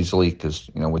find me easily, because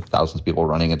with thousands of people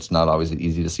running, it's not always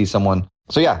easy to see someone.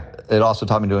 So yeah, it also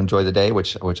taught me to enjoy the day,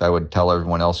 which I would tell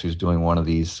everyone else who's doing one of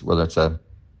these, whether it's a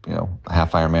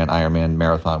half Ironman,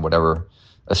 marathon, whatever,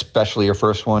 especially your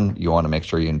first one, you want to make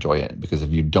sure you enjoy it, because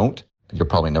if you don't, you're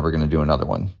probably never going to do another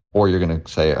one. Or you're going to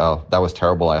say, oh, that was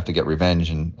terrible, I have to get revenge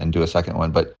and do a second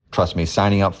one. But trust me,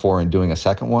 signing up for and doing a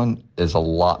second one is a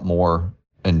lot more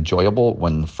enjoyable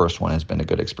when the first one has been a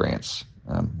good experience.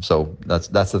 So that's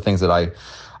the things that I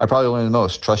probably learned the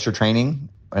most. Trust your training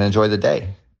and enjoy the day.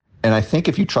 And I think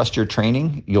if you trust your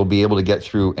training, you'll be able to get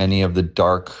through any of the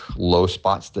dark, low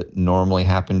spots that normally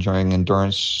happen during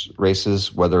endurance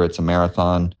races, whether it's a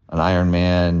marathon, an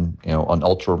Ironman, an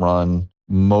ultra run.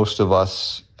 Most of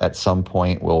us at some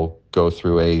point will go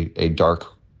through a dark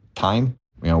time,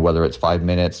 whether it's 5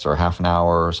 minutes or half an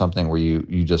hour or something where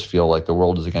you just feel like the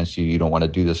world is against you. You don't want to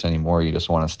do this anymore. You just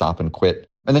want to stop and quit.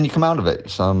 And then you come out of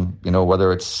it.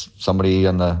 Whether it's somebody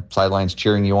on the sidelines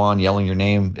cheering you on, yelling your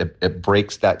name, it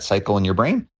breaks that cycle in your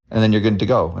brain, and then you're good to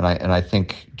go. And I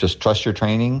think just trust your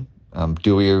training,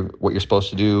 do what you're supposed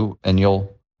to do, and you'll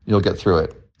get through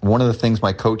it. One of the things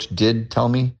my coach did tell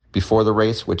me before the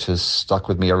race, which has stuck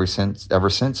with me ever since,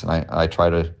 and I try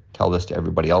to tell this to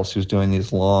everybody else who's doing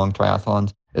these long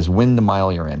triathlons, is win the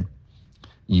mile you're in.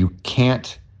 You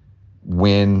can't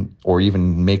win or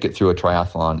even make it through a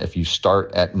triathlon if you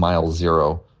start at mile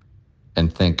 0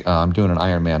 and think, I'm doing an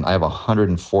Ironman, I have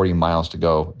 140 miles to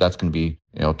go. That's going to be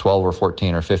 12 or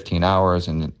 14 or 15 hours,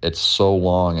 and it's so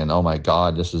long, and oh my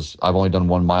God, I've only done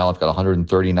 1 mile, I've got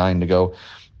 139 to go.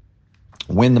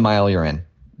 Win the mile you're in,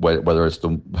 whether it's the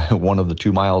one of the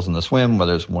 2 miles in the swim,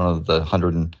 whether it's one of the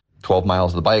 112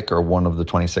 miles of the bike, or one of the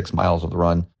 26 miles of the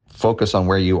run. Focus on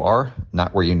where you are,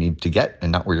 not where you need to get,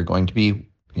 and not where you're going to be.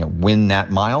 Win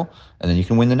that mile, and then you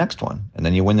can win the next one, and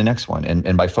then you win the next one.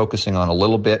 And by focusing on a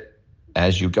little bit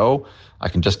as you go, I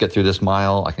can just get through this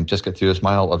mile.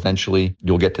 Eventually,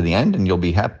 you'll get to the end, and you'll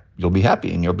be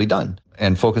happy, and you'll be done.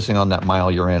 And focusing on that mile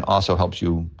you're in also helps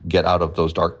you get out of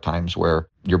those dark times where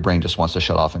your brain just wants to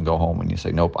shut off and go home. And you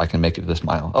say, nope, I can make it this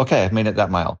mile. Okay, I've made it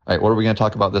that mile. All right, what are we going to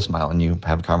talk about this mile? And you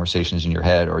have conversations in your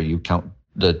head, or you count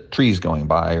the trees going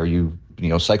by, or you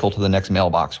cycle to the next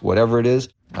mailbox, whatever it is.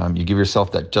 You give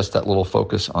yourself that little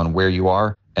focus on where you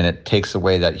are, and it takes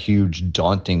away that huge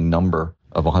daunting number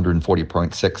of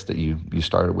 140.6 that you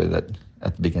started with at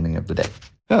the beginning of the day.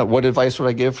 What advice would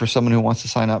I give for someone who wants to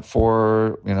sign up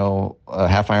for, a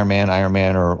half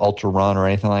Ironman, or ultra run or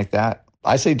anything like that?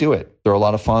 I say do it. They're a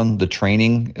lot of fun. The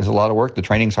training is a lot of work. The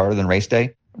training's harder than race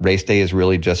day. Race day is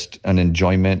really just an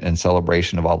enjoyment and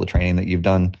celebration of all the training that you've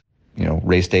done.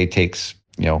 Race day takes,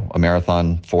 a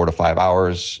marathon 4 to 5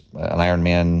 hours, an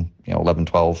Ironman, 11,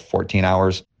 12, 14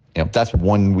 hours. That's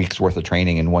 1 week's worth of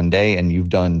training in one day, and you've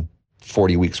done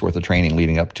 40 weeks worth of training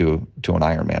leading up to an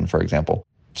Ironman, for example.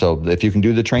 So if you can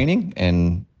do the training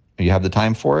and you have the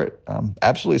time for it,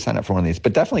 absolutely sign up for one of these,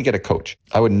 but definitely get a coach.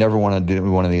 I would never want to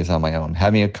do one of these on my own.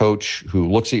 Having a coach who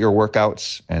looks at your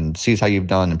workouts and sees how you've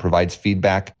done and provides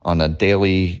feedback on a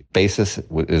daily basis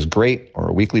is great, or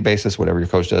a weekly basis, whatever your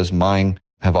coach does. Mine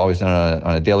have always done it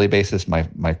on a daily basis.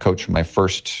 My coach for my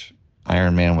first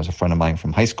Ironman was a friend of mine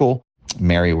from high school.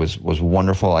 Mary was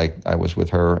wonderful. I was with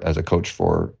her as a coach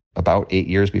for about 8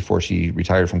 years before she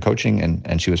retired from coaching,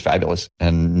 and she was fabulous.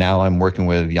 And now I'm working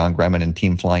with Jan Gremmen and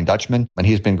Team Flying Dutchman, and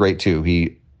he's been great too.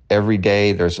 Every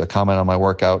day there's a comment on my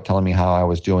workout telling me how I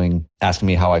was doing, asking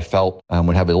me how I felt.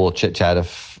 Would have a little chit chat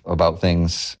about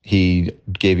things. He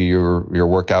gave you your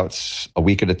workouts a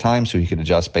week at a time, so you could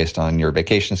adjust based on your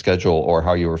vacation schedule or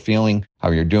how you were feeling,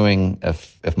 how you're doing.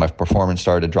 If my performance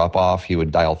started to drop off, he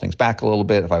would dial things back a little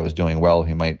bit. If I was doing well,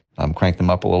 he might crank them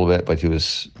up a little bit. But he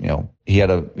was,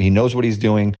 he knows what he's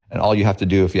doing, and all you have to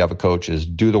do if you have a coach is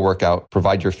do the workout,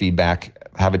 provide your feedback,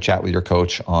 have a chat with your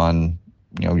coach on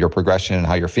your progression and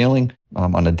how you're feeling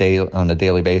on a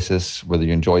daily basis, whether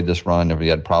you enjoyed this run, if you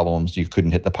had problems, you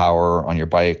couldn't hit the power on your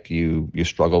bike, you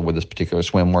struggled with this particular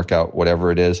swim workout,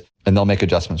 whatever it is, and they'll make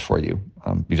adjustments for you.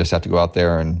 You just have to go out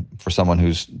there, and for someone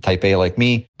who's type A like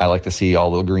me, I like to see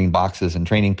all the green boxes and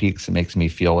training peaks. It makes me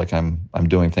feel like I'm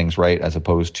doing things right, as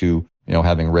opposed to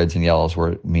having reds and yellows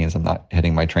where it means I'm not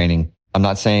hitting my training. I'm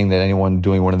not saying that anyone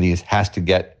doing one of these has to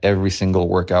get every single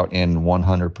workout in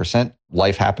 100%.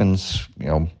 Life happens.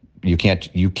 You can't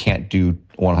do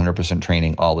 100%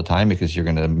 training all the time, because you're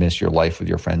going to miss your life with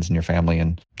your friends and your family,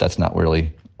 and that's not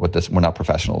really we're not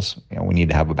professionals. We need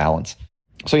to have a balance.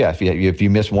 So yeah, if you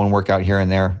miss one workout here and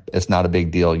there, it's not a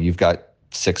big deal. You've got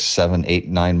 6, 7, 8,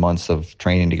 9 months of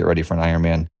training to get ready for an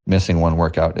Ironman. Missing one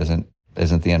workout isn't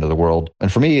the end of the world.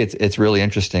 And for me, it's really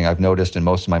interesting. I've noticed in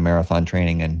most of my marathon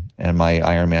training and my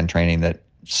Ironman training that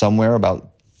somewhere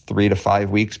about 3 to 5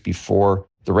 weeks before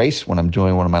the race, when I'm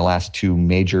doing one of my last 2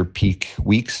 major peak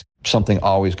weeks, something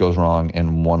always goes wrong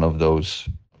in one of those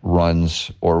runs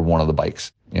or one of the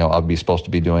bikes. I'll be supposed to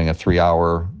be doing a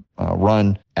 3-hour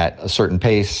run at a certain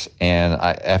pace, and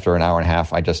after an hour and a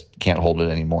half, I just can't hold it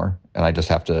anymore. And I just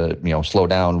have to, slow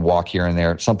down, walk here and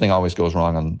there. Something always goes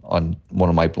wrong on one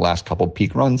of my last couple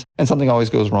peak runs, and something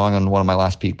always goes wrong on one of my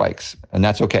last peak bikes. And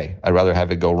that's okay. I'd rather have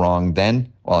it go wrong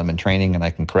then while I'm in training and I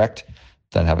can correct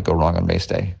than have it go wrong on race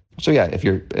day. So yeah,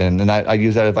 and I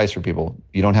use that advice for people.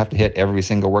 You don't have to hit every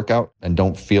single workout, and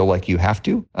don't feel like you have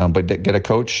to, but get a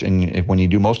coach. And when you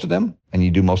do most of them, and you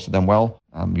do most of them well,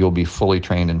 you'll be fully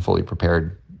trained and fully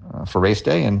prepared for race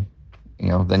day. And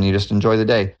then you just enjoy the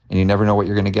day, and you never know what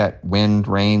you're going to get: wind,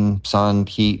 rain, sun,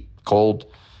 heat, cold.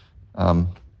 But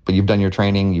you've done your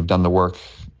training, you've done the work,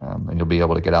 and you'll be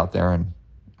able to get out there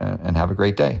and have a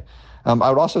great day. I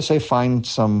would also say find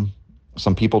some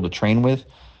people to train with.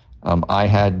 I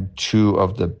had 2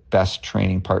 of the best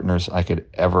training partners I could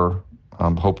ever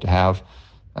hope to have.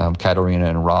 Katarina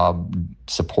and Rob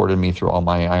supported me through all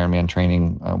my Ironman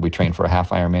training. We trained for a half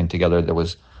Ironman together. That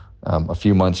was a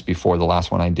few months before the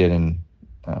last one I did in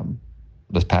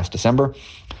this past December.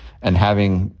 And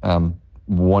having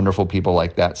wonderful people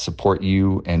like that support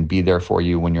you and be there for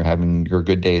you when you're having your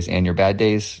good days and your bad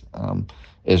days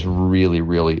is really,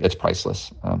 really, it's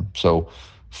priceless. So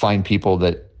find people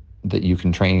that you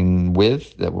can train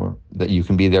with, that you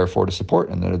can be there for to support,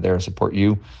 and that are there to support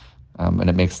you. And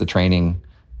it makes the training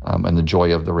and the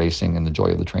joy of the racing and the joy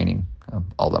of the training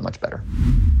all that much better.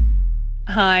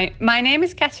 Hi, my name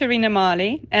is Katerina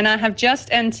Marley, and I have just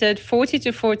entered 40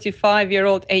 to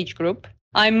 45-year-old age group.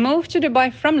 I moved to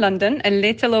Dubai from London a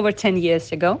little over 10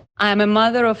 years ago. I am a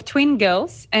mother of twin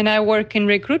girls, and I work in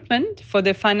recruitment for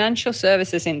the financial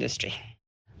services industry.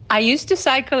 I used to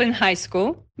cycle in high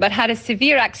school, but had a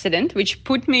severe accident which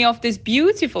put me off this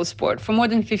beautiful sport for more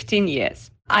than 15 years.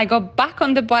 I got back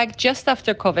on the bike just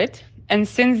after COVID, and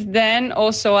since then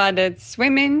also added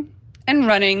swimming and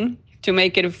running to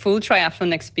make it a full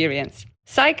triathlon experience.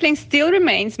 Cycling still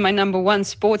remains my number one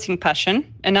sporting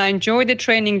passion, and I enjoy the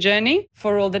training journey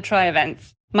for all the tri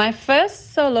events. My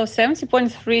first solo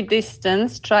 70.3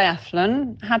 distance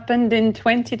triathlon happened in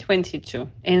 2022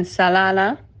 in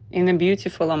Salalah in a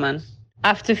beautiful Oman.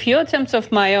 After a few attempts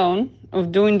of my own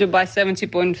of doing Dubai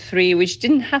 70.3, which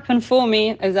didn't happen for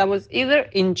me as I was either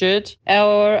injured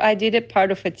or I did it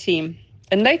part of a team.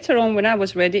 And later on, when I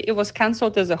was ready, it was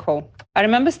cancelled as a whole. I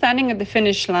remember standing at the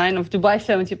finish line of Dubai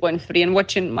 70.3 and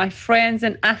watching my friends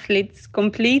and athletes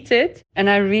complete it. And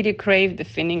I really craved the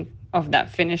feeling of that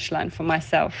finish line for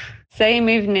myself. Same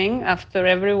evening, after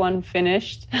everyone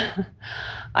finished,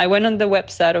 I went on the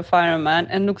website of Ironman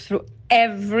and looked through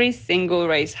every single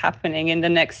race happening in the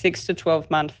next 6 to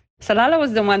 12 months. Salalah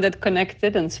was the one that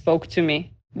connected and spoke to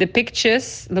me. The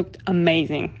pictures looked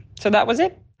amazing. So that was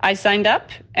it. I signed up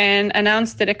and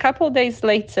announced it a couple of days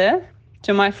later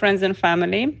to my friends and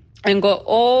family and got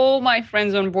all my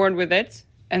friends on board with it.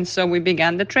 And so we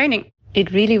began the training.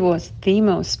 It really was the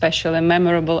most special and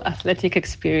memorable athletic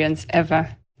experience ever.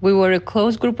 We were a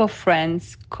close group of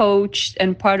friends, coached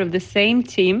and part of the same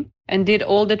team, and did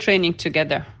all the training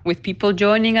together with people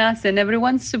joining us, and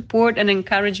everyone's support and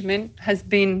encouragement has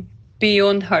been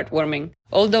beyond heartwarming.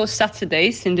 All those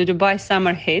Saturdays in the Dubai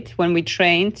summer heat when we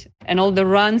trained, and all the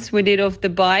runs we did off the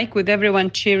bike with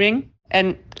everyone cheering.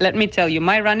 And let me tell you,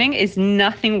 my running is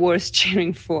nothing worth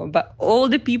cheering for, but all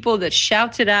the people that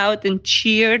shouted out and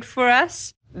cheered for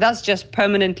us, that's just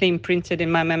permanently imprinted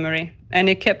in my memory. And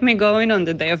it kept me going on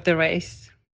the day of the race.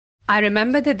 I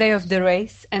remember the day of the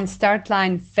race and start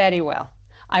line very well.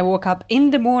 I woke up in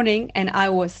the morning and I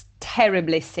was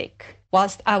terribly sick.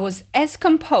 Whilst I was as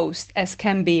composed as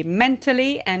can be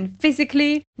mentally and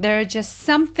physically, there are just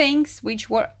some things which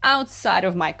were outside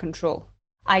of my control.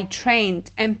 I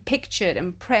trained and pictured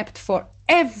and prepped for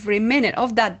every minute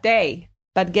of that day.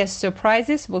 But guess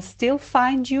surprises will still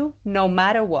find you no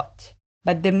matter what.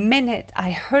 But the minute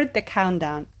I heard the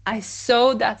countdown, I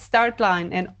saw that start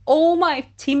line and all my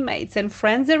teammates and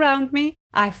friends around me,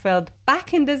 I felt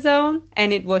back in the zone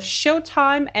and it was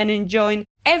showtime and enjoying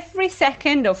every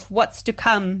second of what's to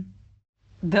come.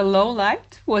 The low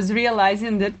light was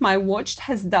realizing that my watch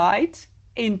has died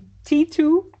in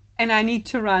T2 and I need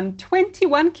to run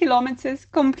 21 kilometers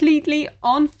completely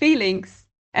on feelings.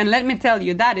 And let me tell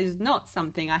you, that is not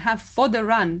something I have for the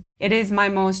run. It is my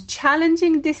most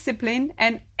challenging discipline,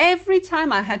 and every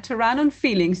time I had to run on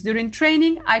feelings during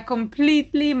training, I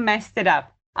completely messed it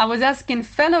up. I was asking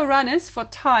fellow runners for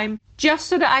time just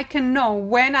so that I can know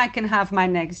when I can have my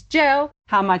next gel,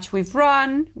 how much we've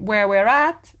run, where we're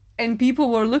at, and people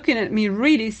were looking at me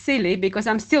really silly because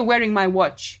I'm still wearing my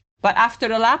watch. But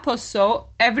after a lap or so,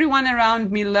 everyone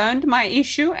around me learned my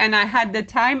issue and I had the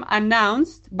time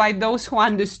announced by those who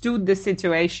understood the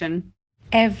situation.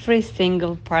 Every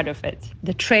single part of it,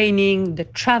 the training, the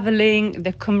traveling,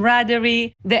 the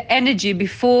camaraderie, the energy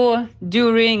before,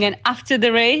 during and after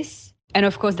the race, and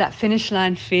of course that finish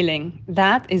line feeling,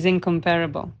 that is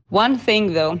incomparable. One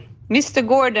thing though, Mr.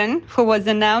 Gordon, who was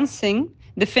announcing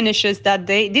the finishers that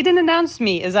day, didn't announce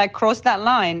me as I crossed that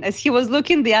line, as he was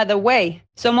looking the other way.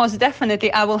 So most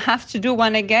definitely I will have to do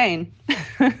one again.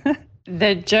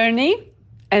 The journey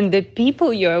and the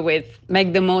people you're with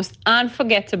make the most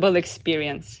unforgettable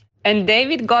experience. And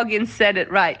David Goggins said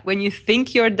it right. When you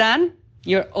think you're done,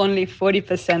 you're only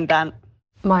 40% done.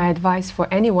 My advice for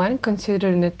anyone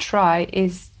considering a try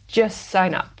is just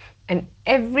sign up. And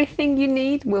everything you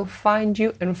need will find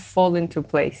you and fall into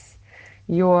place.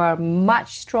 You are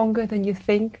much stronger than you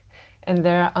think, and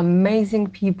there are amazing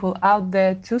people out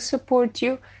there to support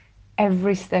you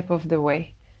every step of the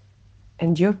way.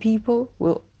 And your people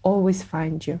will always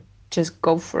find you. Just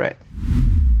go for it.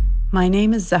 My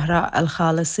name is Zahra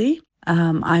Al-Khalisi.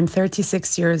 I'm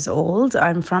 36 years old.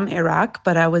 I'm from Iraq,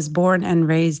 but I was born and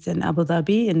raised in Abu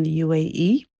Dhabi in the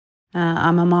UAE.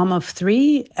 I'm a mom of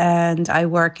 3 and I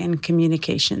work in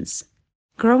communications.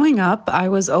 Growing up, I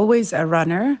was always a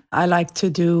runner. I like to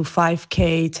do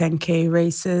 5K, 10K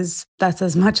races. That's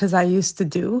as much as I used to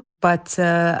do. But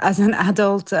as an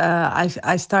adult,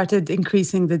 I started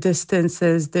increasing the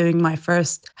distances, doing my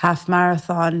first half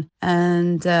marathon,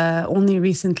 and only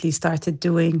recently started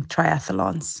doing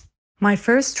triathlons. My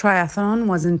first triathlon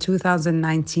was in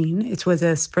 2019. It was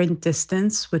a sprint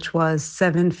distance, which was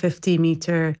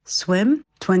 750-meter swim,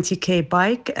 20K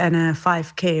bike, and a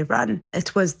 5K run.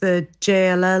 It was the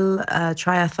JLL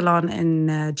triathlon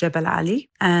in Jebel Ali.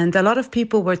 And a lot of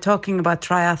people were talking about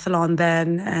triathlon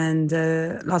then, and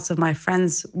lots of my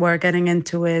friends were getting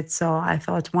into it. So I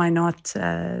thought, why not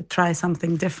try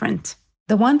something different?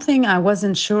 The one thing I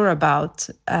wasn't sure about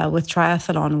with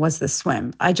triathlon was the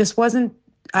swim. I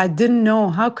didn't know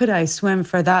how could I swim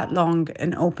for that long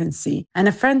in open sea. And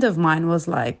a friend of mine was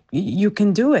like, you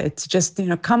can do it. Just,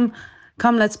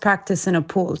 come, let's practice in a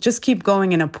pool. Just keep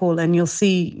going in a pool and you'll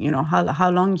see, how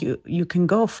long you can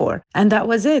go for. And that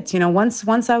was it.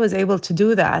 Once I was able to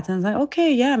do that, and I was like,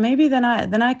 okay, yeah, maybe then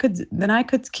I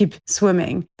could keep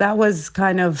swimming. That was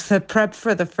kind of the prep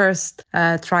for the first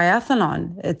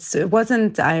triathlon.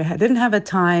 I didn't have a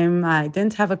time. I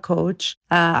didn't have a coach.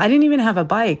 I didn't even have a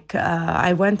bike.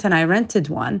 I went and I rented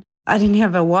one. I didn't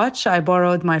have a watch. I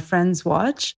borrowed my friend's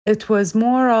watch. It was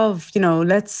more of,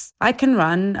 I can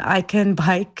run, I can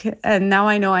bike, and now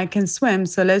I know I can swim.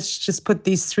 So let's just put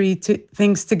these three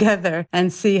things together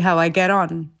and see how I get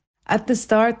on. At the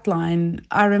start line,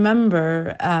 I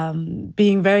remember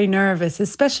being very nervous,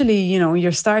 especially,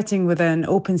 you're starting with an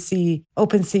open sea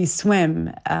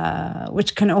swim,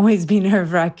 which can always be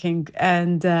nerve-wracking.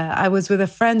 And I was with a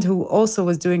friend who also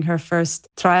was doing her first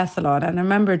triathlon. And I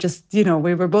remember just,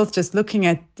 we were both just looking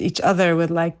at each other with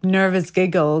like nervous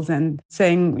giggles and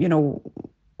saying,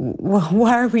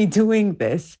 why are we doing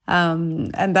this?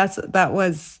 And that's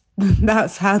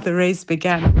how the race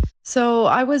began. So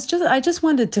I just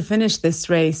wanted to finish this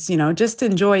race, just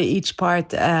enjoy each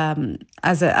part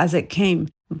as it came.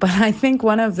 But I think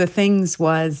one of the things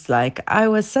was like I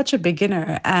was such a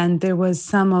beginner, and there was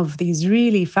some of these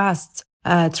really fast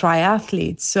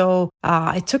triathletes. So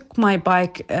I took my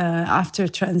bike after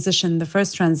the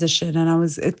first transition,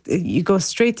 and you go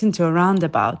straight into a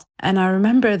roundabout. And I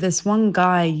remember this one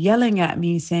guy yelling at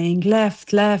me saying,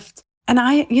 left, left. And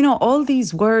all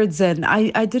these words, and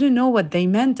I didn't know what they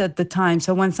meant at the time.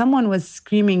 So when someone was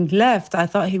screaming left, I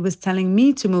thought he was telling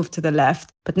me to move to the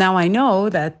left. But now I know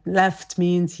that left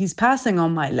means he's passing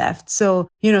on my left. So,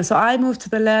 so I moved to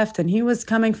the left, and he was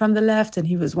coming from the left, and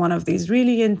he was one of these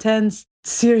really intense,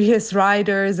 serious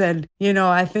riders. And,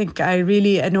 I think I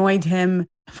really annoyed him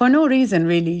for no reason,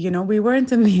 really. We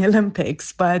weren't in the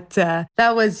Olympics, but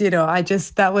that was,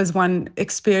 that was one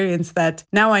experience that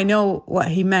now I know what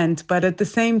he meant. But at the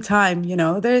same time,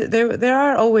 there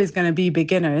are always going to be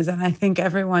beginners, and I think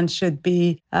everyone should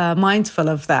be mindful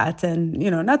of that, and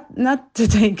not to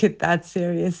take it that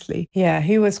seriously. Yeah,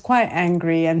 he was quite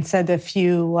angry and said a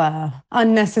few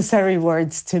unnecessary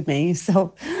words to me,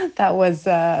 so that was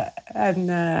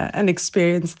an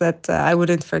experience that I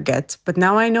wouldn't forget. But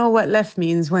now I know what left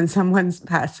means when someone's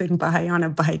passing by on a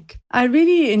bike. I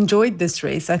really enjoyed this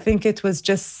race. I think it was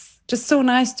just so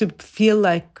nice to feel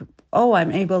like, oh,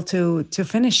 I'm able to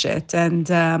finish it.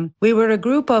 And we were a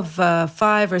group of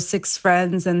 5 or 6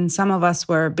 friends, and some of us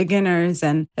were beginners.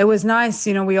 And it was nice,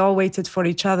 we all waited for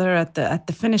each other at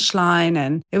the finish line.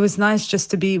 And it was nice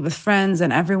just to be with friends,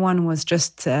 and everyone was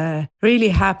just really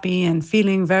happy and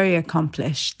feeling very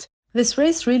accomplished. This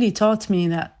race really taught me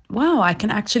that, wow, I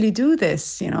can actually do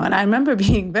this, and I remember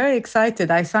being very excited.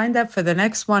 I signed up for the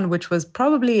next one, which was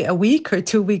probably a week or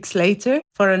 2 weeks later,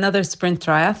 for another sprint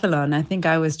triathlon. I think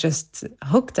I was just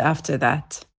hooked after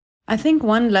that. I think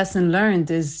one lesson learned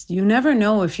is you never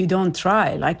know if you don't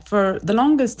try. Like for the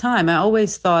longest time, I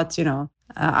always thought,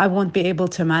 I won't be able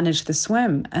to manage the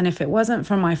swim. And if it wasn't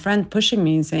for my friend pushing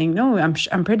me and saying, no,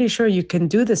 I'm pretty sure you can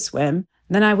do the swim,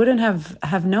 then I wouldn't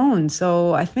have known.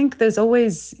 So I think there's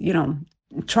always,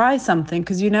 try something,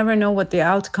 because you never know what the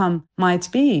outcome might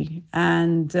be.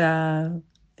 And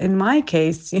in my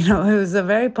case, it was a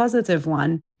very positive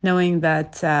one, knowing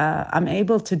that I'm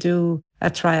able to do a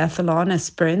triathlon, a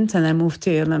sprint, and then move to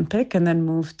the Olympic, and then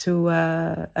move to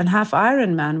a half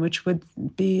Ironman, which would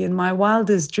be in my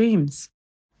wildest dreams.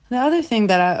 The other thing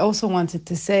that I also wanted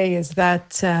to say is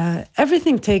that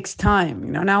everything takes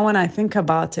time. Now when I think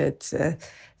about it,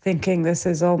 thinking this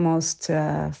is almost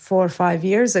 4 or 5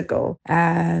 years ago,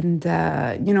 and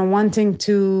wanting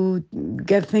to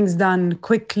get things done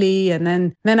quickly, and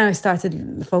then I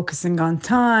started focusing on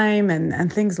time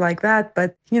and things like that.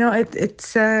 But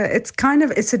it's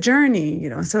a journey,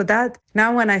 so that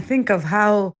now when I think of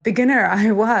how beginner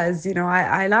I was,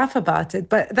 I laugh about it,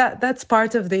 but that's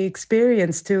part of the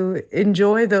experience, to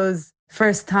enjoy those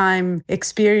first time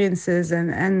experiences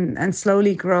and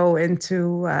slowly grow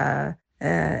into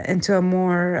a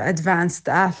more advanced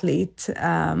athlete,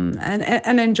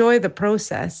 and enjoy the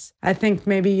process. I think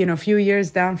maybe, a few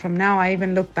years down from now, I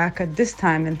even look back at this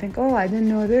time and think, oh, I didn't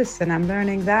know this, and I'm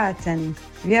learning that. And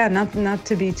yeah, not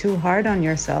to be too hard on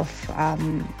yourself.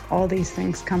 All these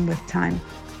things come with time.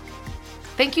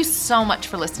 Thank you so much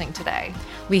for listening today.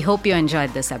 We hope you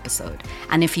enjoyed this episode.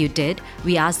 And if you did,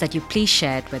 we ask that you please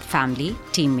share it with family,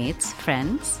 teammates,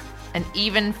 friends, and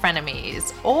even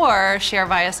frenemies, or share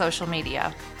via social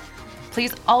media.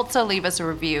 Please also leave us a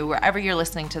review wherever you're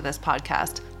listening to this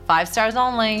podcast. 5 stars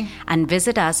only. And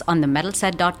visit us on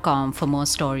themedalset.com for more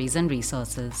stories and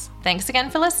resources. Thanks again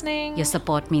for listening. Your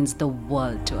support means the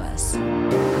world to us.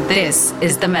 This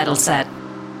is The Medal Set.